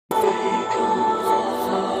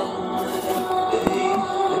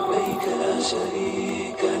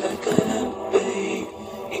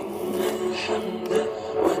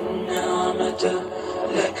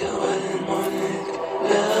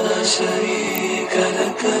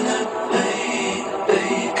لك لبيك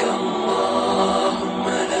لبيك اللهم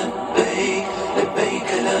لبيك لبيك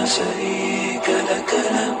لا شريك لك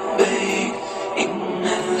لبيك إن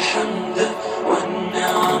الحمد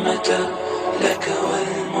والنعمة لك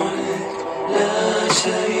والملك لا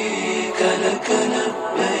شريك لك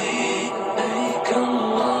لبيك لبيك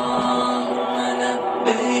اللهم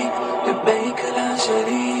لبيك لبيك لا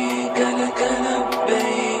شريك لك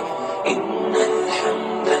لبيك إن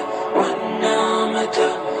الحمد والنعمة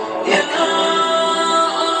لك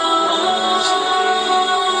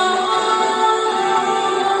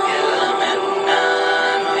يا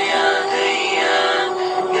منان يا ديان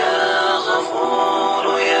يا غفور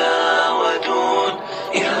يا ودود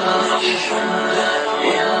يا رحمن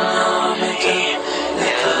يا رحيم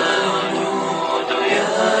لك الوجود يا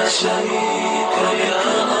شريك يا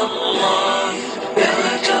الله يا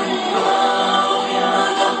جبار يا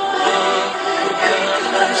لطيف لبيك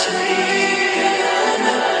لا شريك يا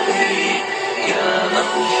لبيك يا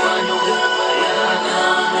أول يا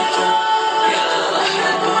نعمة يا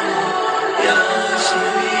أحد يا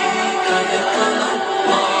شريك لك الله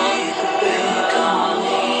لبيك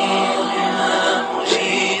الله يا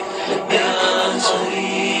مجيب يا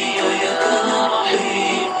شريك لك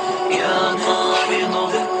رحيم يا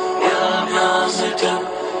قابض يا باسط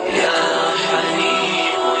يا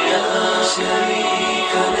حليم يا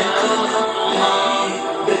شريك لك الله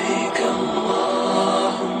لبيك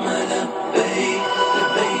اللهم لبيك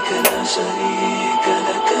لبيك لا شريك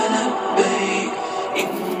لك لبيك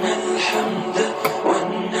إن الحمد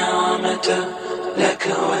والنعمة لك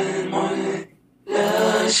والملك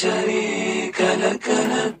لا شريك لك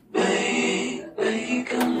لبيك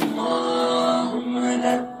لبيك اللهم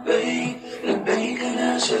لبيك لبيك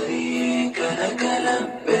لا شريك لك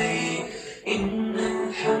لبيك إن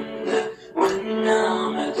الحمد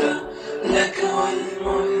والنعمة لك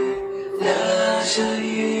والملك لا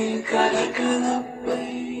شريك لك لبيك.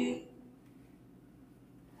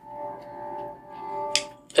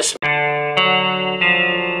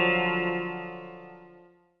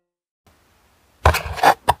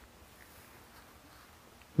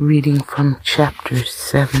 Reading from chapter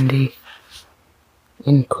 70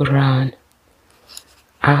 in Quran,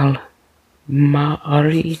 Al-Ma'arij,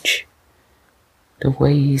 the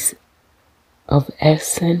ways of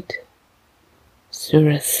ascent,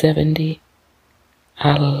 Surah 70,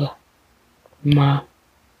 Al-Ma'arij,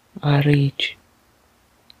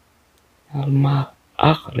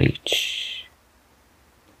 Al-Ma'arij,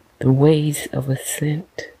 the ways of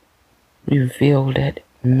ascent, revealed at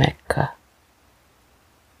Mecca.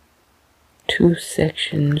 2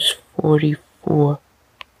 sections, 44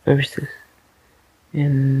 verses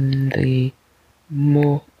in the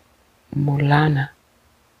Maulana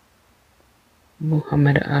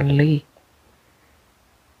Muhammad Ali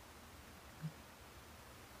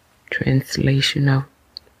translation of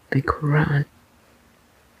the Quran.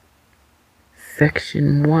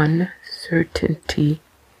 Section 1, certainty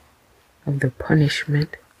of the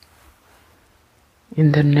punishment.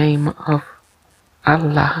 In the name of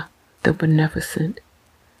Allah, the Beneficent,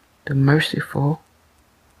 the Merciful.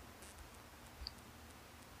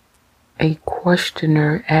 A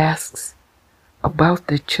questioner asks about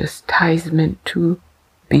the chastisement to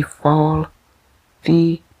befall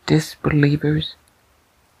the disbelievers.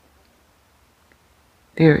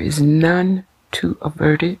 There is none to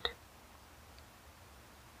avert it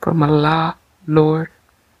from Allah, Lord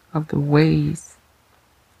of the ways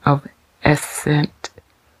of ascent.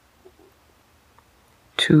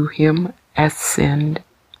 To him ascend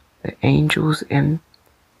the angels and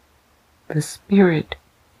the Spirit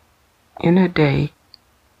in a day,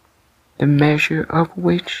 the measure of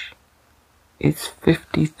which is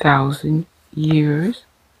 50,000 years.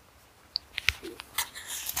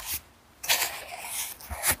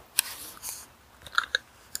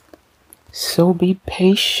 So be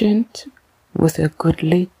patient with a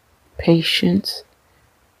goodly patience.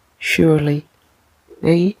 Surely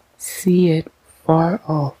they see it far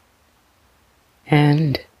off,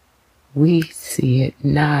 and we see it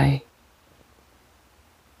nigh.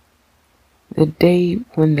 The day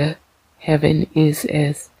when the heaven is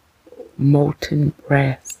as molten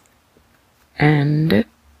brass, and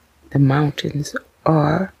the mountains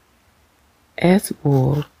are as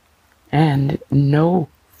wool, and no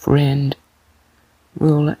friend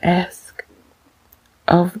will ask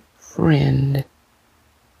of friend,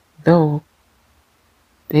 though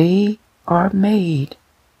they are made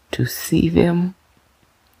to see them.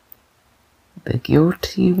 The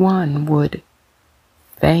guilty one would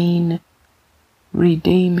fain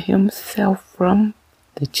redeem himself from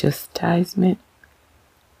the chastisement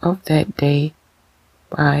of that day,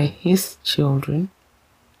 by his children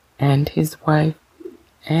and his wife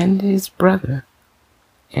and his brother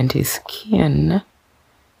and his kin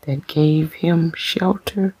that gave him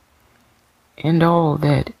shelter and all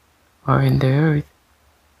that are in the earth,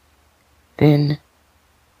 then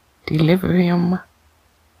deliver him.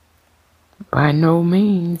 By no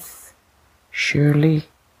means. Surely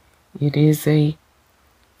it is a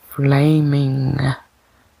flaming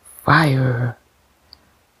fire,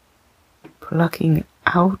 plucking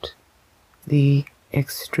out the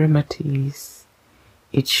extremities.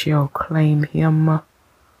 It shall claim him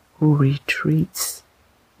who retreats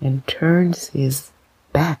and turns his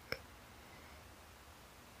back,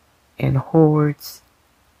 and hoards,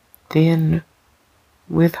 then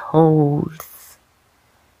withholds.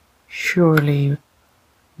 Surely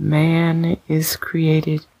man is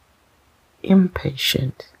created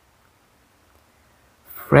impatient,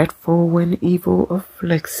 fretful when evil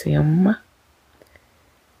afflicts him,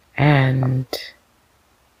 and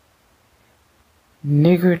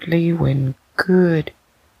niggardly when good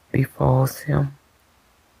befalls him,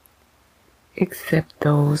 except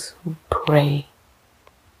those who pray.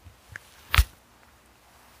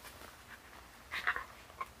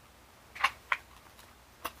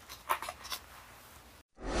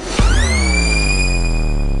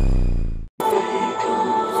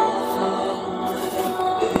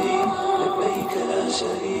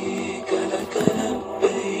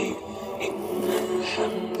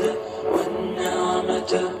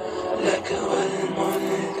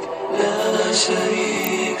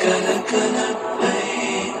 شريك لك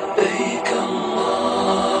لبيك لبيك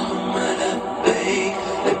اللهم لبيك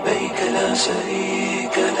لبيك لا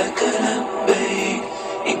شريك لك لبيك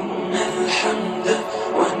إن الحمد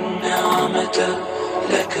والنعمة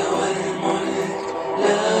لك والملك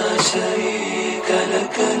لا شريك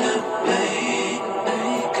لك لبيك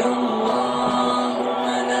لبيك اللهم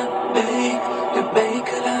لبيك لبيك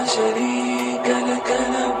لا شريك لك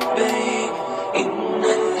لبيك إن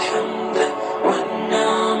الحمد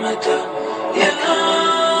والنعمة لك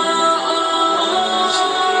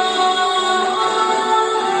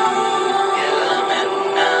يا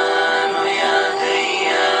منان يا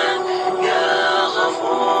ديان يا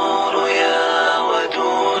غفور يا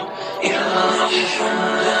ودود يا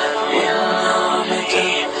رحمن يا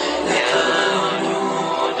رحيم لك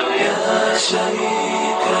الوجود يا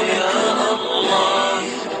شريك يا الله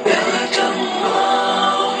يا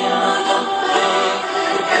جبار يا غفار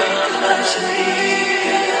لا شريك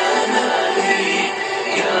يا نبي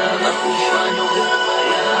يا أول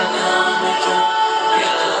يا نعمة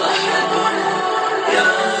يا أحد يا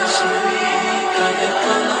شريك لك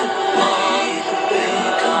الله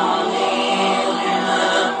لبيك الله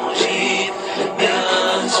يا مجيب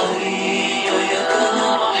يا شريك لك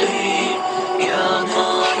رحيم يا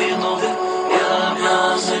قابض يا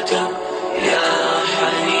باسط يا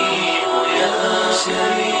حليم يا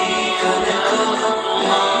شريك لك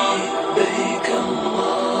الله لبيك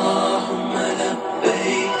اللهم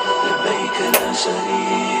لبيك لبيك لا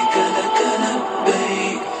شريك لك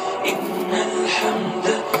لبيك إن الحمد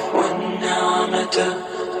والنعمة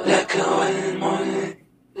لك والملك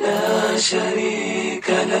لا شريك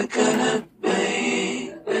لك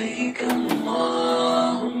لبيك لبيك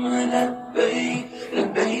اللهم لبيك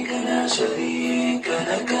لبيك لا شريك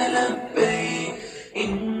لك لبيك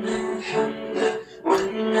إن الحمد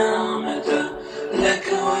والنعمة لك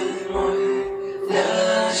والملك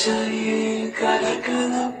لا شريك لك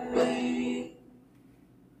لبيك.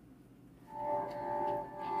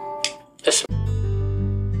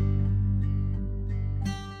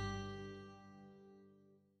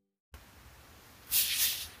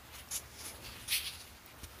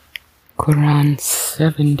 Quran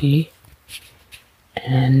 70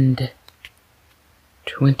 and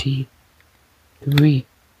 23.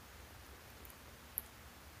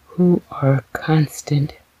 Who are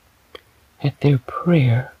constant at their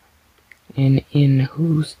prayer, and in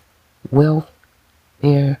whose wealth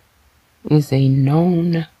there is a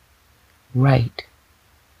known right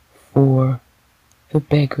for the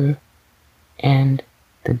beggar and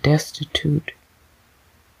the destitute,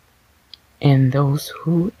 and those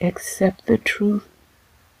who accept the truth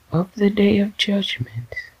of the day of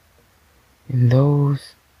judgment, and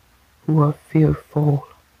those who are fearful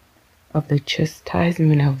of the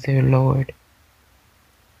chastisement of their Lord.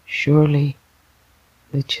 Surely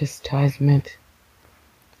the chastisement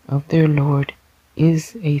of their Lord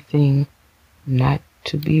is a thing not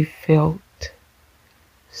to be felt,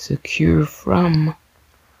 secure from,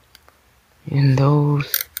 and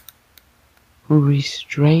those who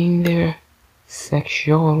restrain their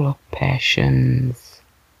sexual passions,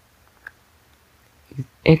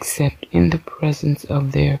 except in the presence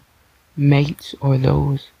of their mates or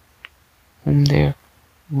those whom their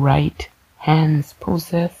right hands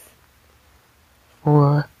possess,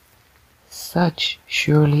 for such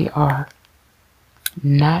surely are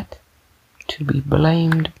not to be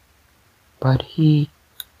blamed, but he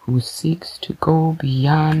who seeks to go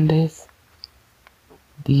beyond this,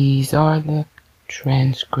 these are the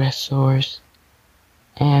transgressors,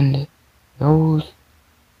 and those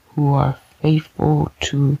who are faithful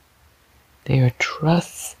to their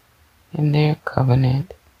trusts and their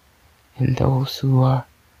covenant, and those who are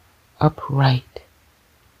upright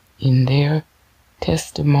in their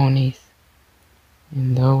testimonies,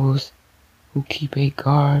 and those who keep a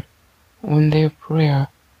guard on their prayer,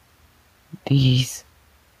 these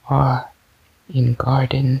are in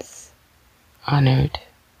gardens honored.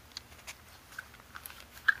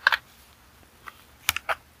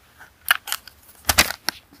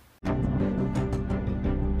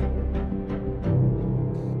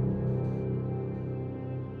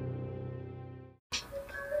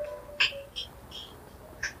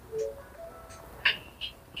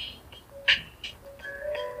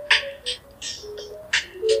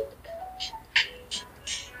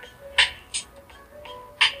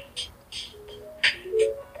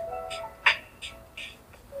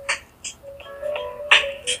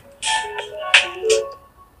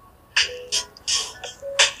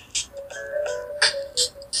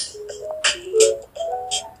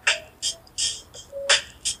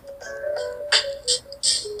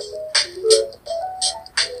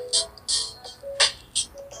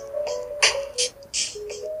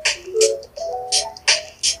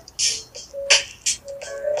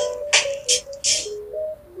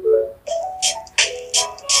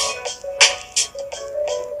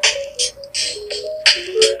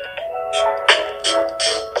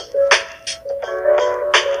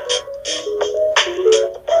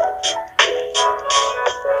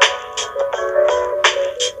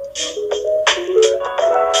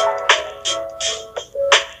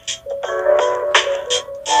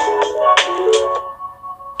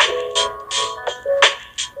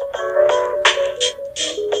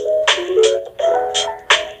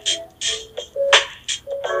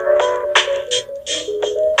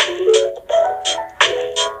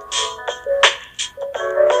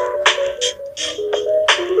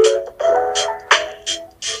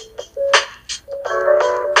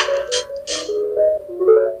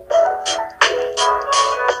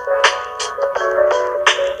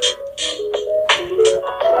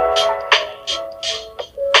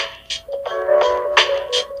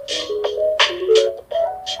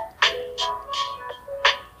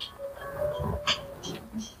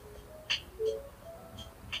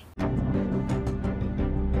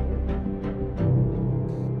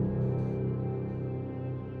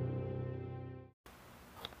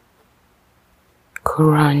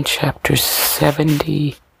 Quran chapter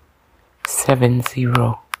 70, section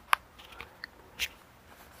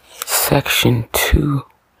 2.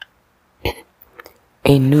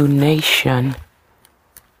 A new nation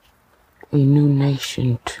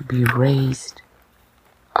to be raised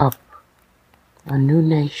up, a new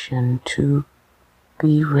nation to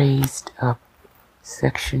be raised up.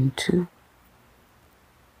 Section 2,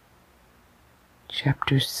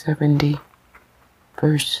 chapter 70,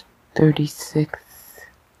 verse 36.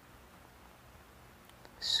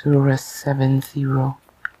 Surah 70,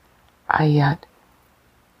 Ayat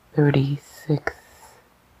 36.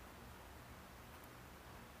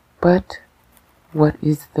 But what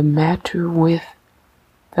is the matter with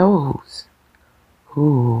those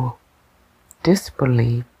who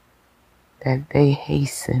disbelieve, that they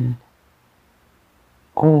hasten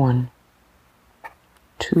on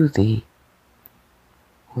to thee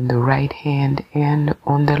on the right hand and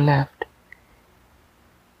on the left,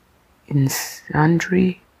 in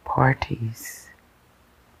sundry parties?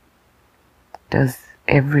 Does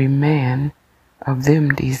every man of them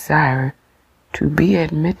desire to be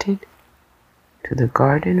admitted to the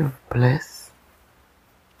garden of bliss?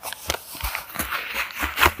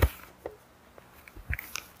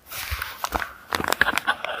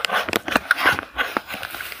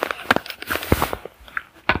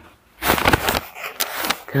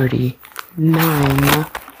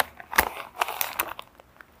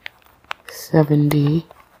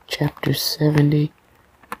 Chapter 70,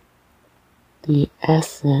 the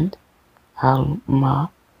Ascent, Al-Ma'arij,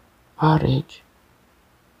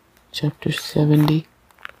 chapter 70,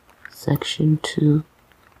 section 2,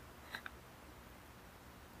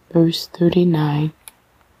 verse 39.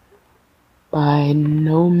 By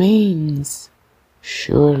no means,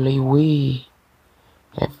 surely we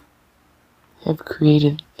have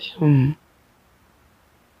created them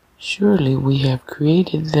Surely we have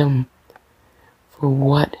created them for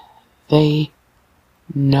what they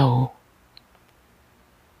know.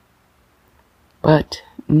 But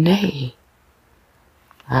nay,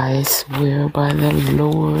 I swear by the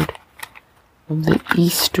Lord of the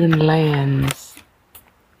eastern lands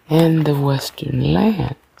and the western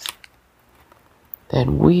lands, that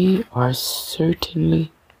we are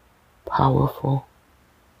certainly powerful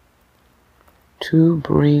to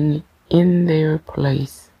bring in their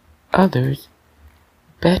place others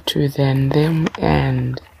better than them,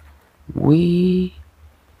 and we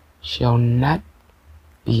shall not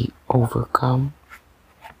be overcome.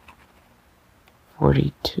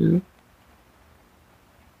 42.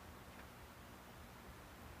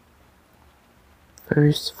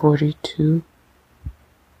 Verse 42,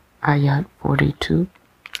 ayat 42.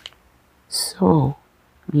 So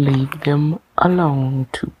leave them alone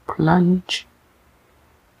to plunge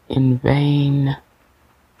in vain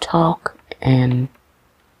talk and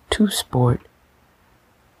to sport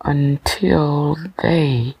until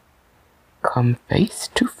they come face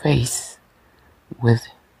to face with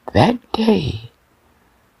that day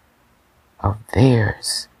of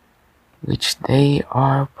theirs which they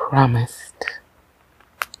are promised.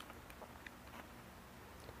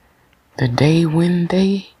 The day when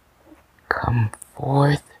they come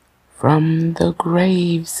forth from the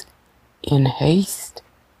graves in haste,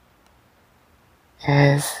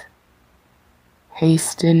 as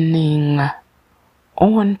hastening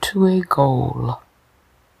on to a goal.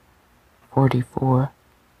 44.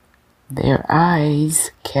 Their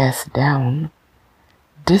eyes cast down,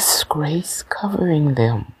 disgrace covering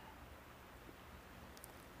them.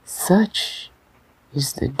 Such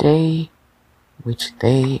is the day which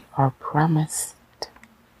they are promised.